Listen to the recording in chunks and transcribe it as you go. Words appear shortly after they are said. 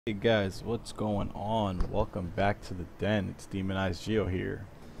Hey guys, what's going on? Welcome back to the den. It's Demonized Geo here.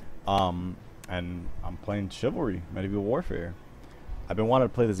 And I'm playing Chivalry, Medieval Warfare. I've been wanting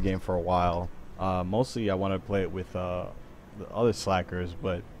to play this game for a while. Mostly I want to play it with the other slackers,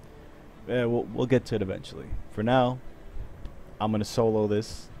 but we'll get to it eventually. For now, I'm gonna solo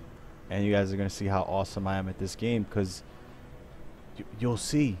this, and you guys are gonna see how awesome I am at this game, because you'll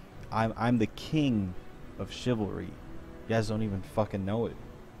see. I'm the king of Chivalry. You guys don't even fucking know it.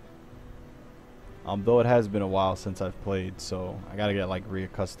 Though it has been a while since I've played, so I gotta get like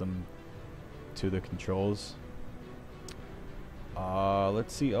reaccustomed to the controls.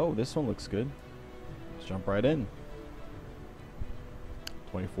 Let's see. Oh, this one looks good. Let's jump right in.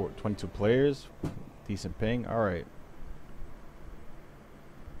 22 players, decent ping. All right.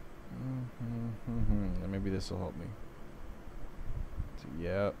 Maybe this will help me.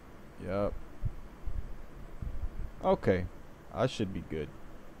 Yep. Okay, I should be good.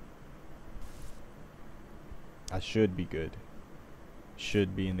 I should be good.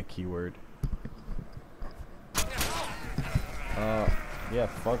 Should be in the keyword. Yeah,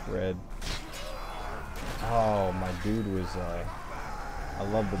 fuck red. Oh, my dude was, I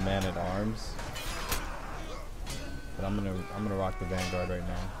love the man at arms. But I'm gonna rock the Vanguard right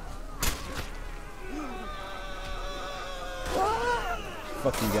now.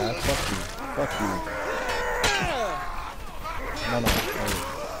 Fuck you guys, fuck you. No,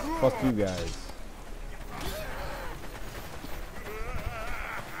 fuck you guys.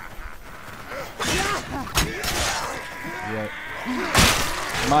 Yeah.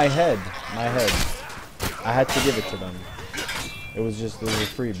 My head. I had to give it to them. It was a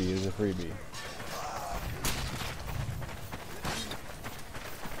freebie.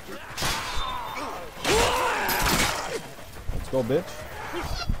 Let's go, bitch.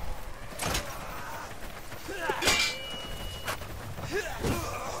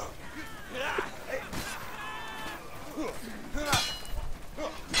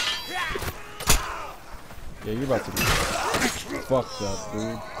 Yeah, you're about to be fucked up,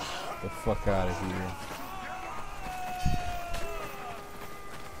 dude. Get the fuck out of here.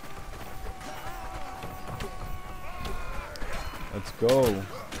 Let's go.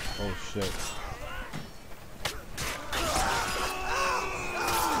 Oh shit.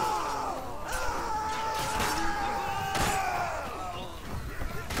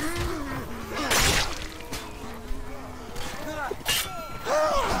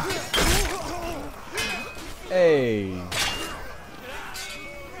 Hey.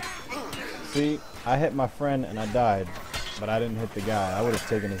 See, I hit my friend and I died, but I didn't hit the guy. I would have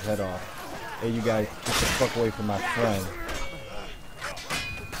taken his head off. Hey, you guys, get the fuck away from my friend.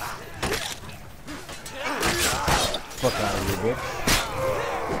 Fuck out of here, bitch.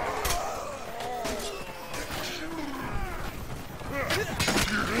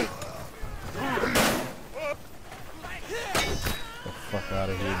 Get the fuck out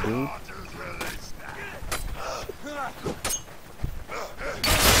of here, dude.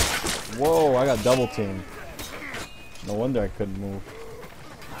 Whoa, I got double teamed. No wonder I couldn't move.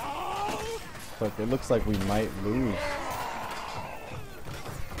 But it looks like we might lose.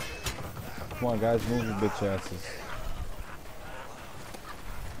 Come on, guys, move your bitch asses.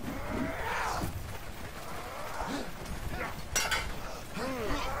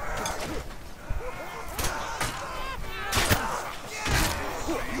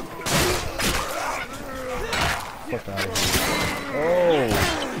 Fuck out of here. Oh!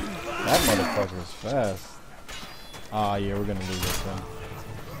 That motherfucker's fast. Ah, yeah, we're gonna lose this one.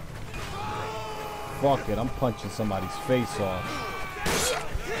 Fuck it, I'm punching somebody's face off.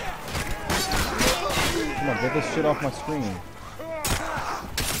 Come on, get this shit off my screen.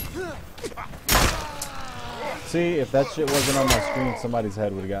 See, if that shit wasn't on my screen, somebody's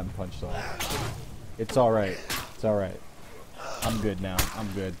head would have gotten punched off. It's alright. It's alright. I'm good now. I'm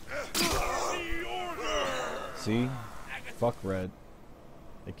good. See? Fuck red.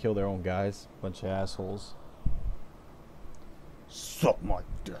 They kill their own guys. Bunch of assholes. Suck my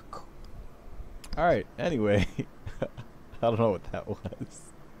dick. Alright, anyway. I don't know what that was.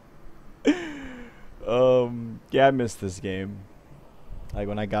 Yeah, I missed this game. Like,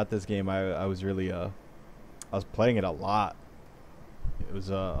 when I got this game, I was really, I was playing it a lot. It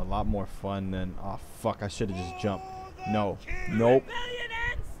was a lot more fun than, oh fuck, I should have just jumped. No. Nope.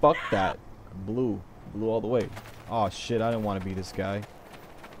 Fuck that. Blue all the way. Oh shit, I didn't want to be this guy.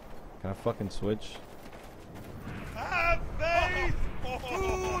 Can I fucking switch? Have faith! Good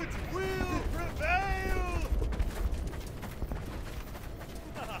will prevail!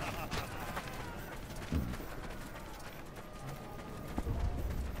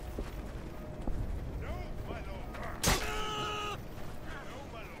 No, my lord. No,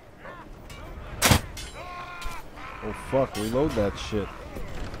 my lord. Oh fuck, reload that shit.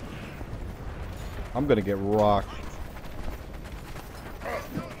 I'm gonna get rocked.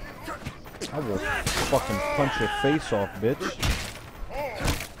 I will fucking punch your face off, bitch.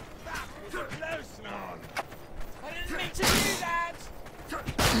 I didn't mean to do that.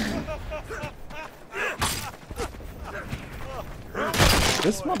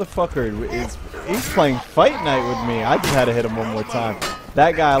 This motherfucker he's playing Fight Night with me. I just had to hit him one more time.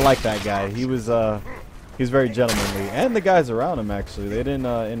 That guy, I like that guy. He's very gentlemanly. And the guys around him, actually. They didn't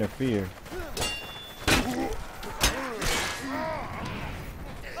interfere.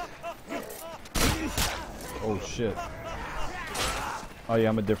 Oh, shit. Oh, yeah,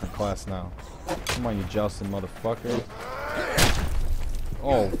 I'm a different class now. Come on, you jousting motherfucker.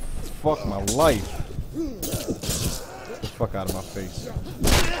 Oh, fuck my life. Get the fuck out of my face.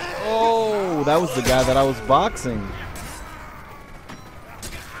 Oh, that was the guy that I was boxing.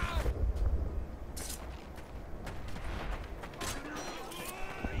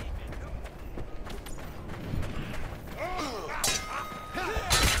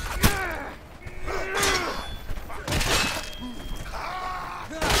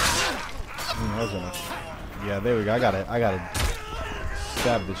 Yeah, there we go. I gotta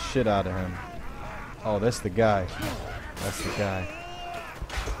stab the shit out of him. Oh, that's the guy. That's the guy.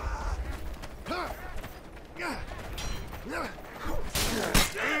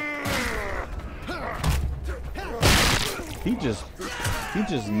 He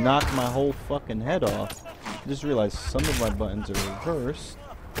just knocked my whole fucking head off. Just realized some of my buttons are reversed.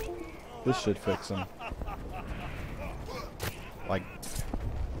 This should fix him. Like,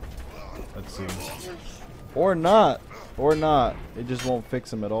 let's see. Or not. Or not. It just won't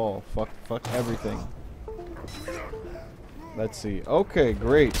fix him at all. Fuck everything. Let's see. Okay,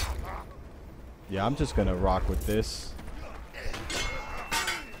 great. Yeah, I'm just gonna rock with this.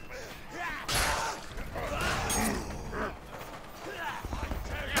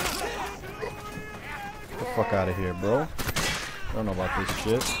 Get the fuck out of here, bro. I don't know about this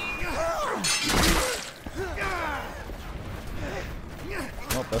shit.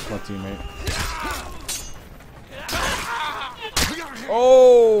 Oh, that's my teammate.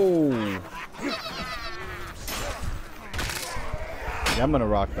 Oh! Yeah, I'm gonna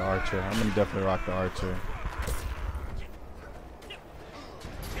rock the archer. I'm gonna definitely rock the archer.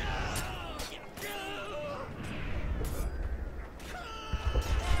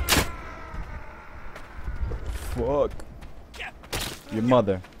 Fuck. Your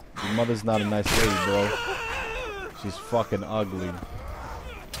mother. Your mother's not a nice lady, bro. She's fucking ugly.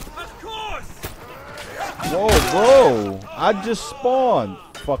 Whoa, bro! I just spawned.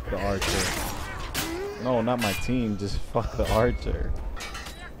 Fuck the archer. No, not my team. Just fuck the archer.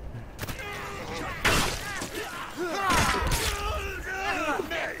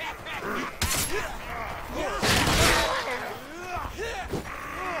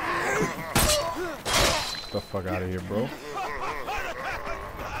 Get the fuck out of here, bro.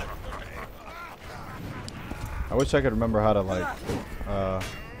 I wish I could remember how to, like,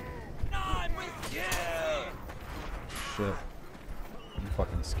 shit. I'm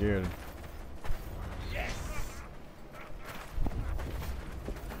fucking scared.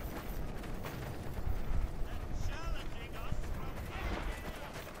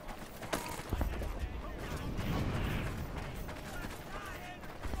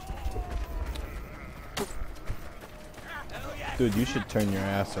 Dude, you should turn your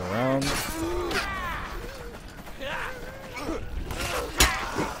ass around.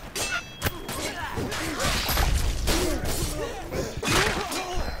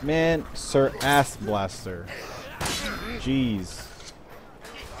 Man, Sir Ass Blaster. Jeez.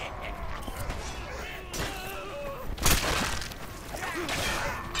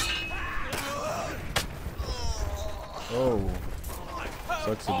 Oh.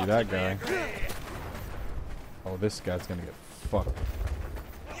 Sucks to be that guy. Oh, this guy's gonna get fucked.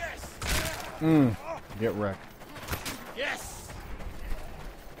 Get wrecked.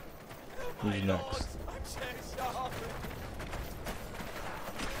 Who's next?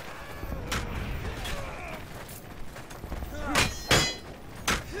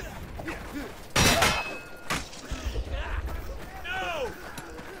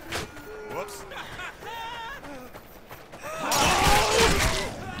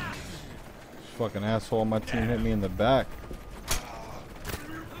 Fucking asshole on my team hit me in the back.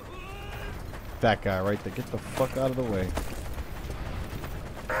 That guy right there. Get the fuck out of the way.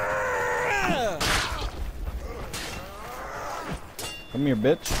 Come here,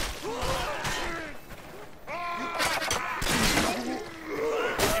 bitch.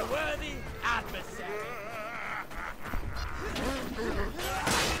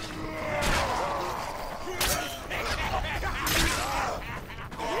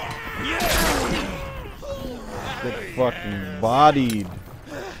 fucking bodied.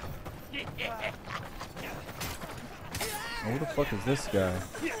 Oh, who the fuck is this guy?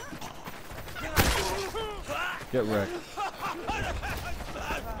 Get wrecked.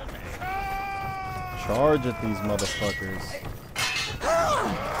 Charge at these motherfuckers.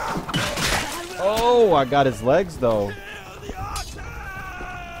 Oh, I got his legs though.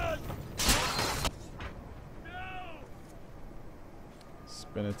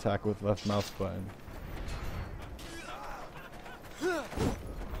 Spin attack with left mouse button.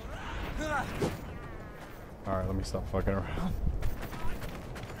 Alright, let me stop fucking around.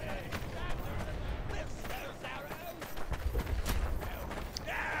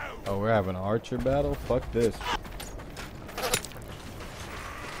 Oh, we're having an archer battle? Fuck this.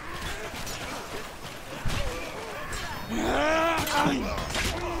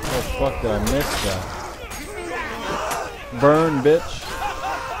 Oh fuck, did I miss that? Burn, bitch.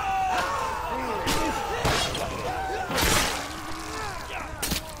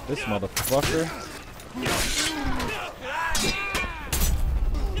 This motherfucker.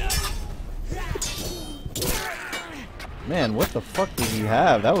 Man, what the fuck did he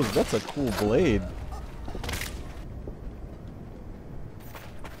have? That's a cool blade.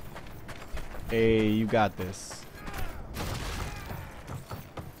 Hey, you got this.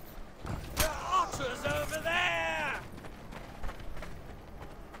 Archers over there!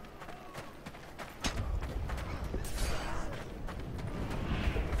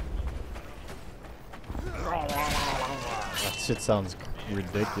 That shit sounds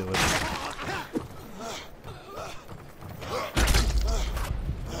ridiculous.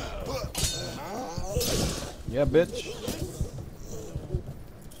 Yeah, bitch.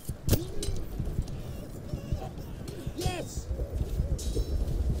 Yes!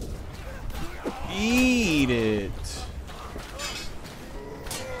 Eat it.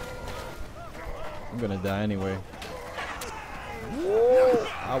 I'm gonna die anyway. Whoa.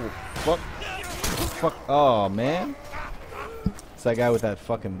 I will fuck. Fuck. Oh, man. It's that guy with that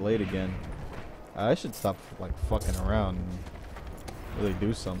fucking blade again. I should stop like fucking around and really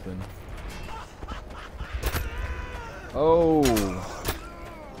do something. Oh.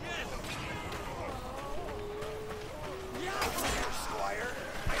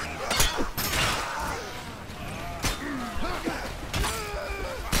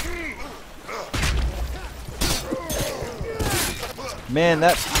 Man,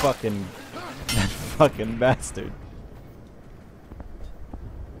 that fucking bastard.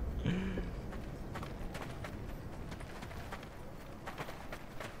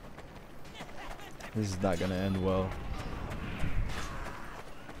 This is not gonna end well.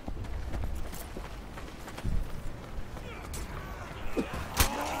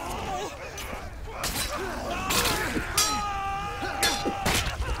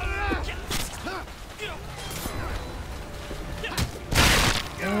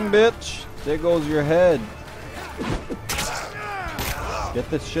 Bitch, there goes your head. Get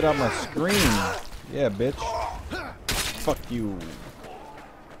this shit out my screen. Yeah, bitch. Fuck you.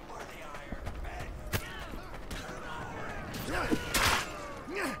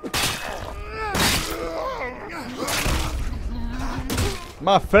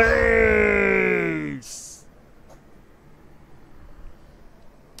 My face.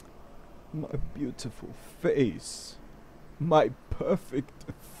 My beautiful face. My perfect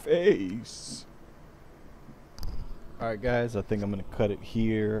face. Alright guys, I think I'm gonna cut it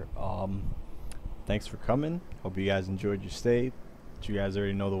here. Thanks for coming. Hope you guys enjoyed your stay. But you guys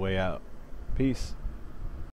already know the way out. Peace.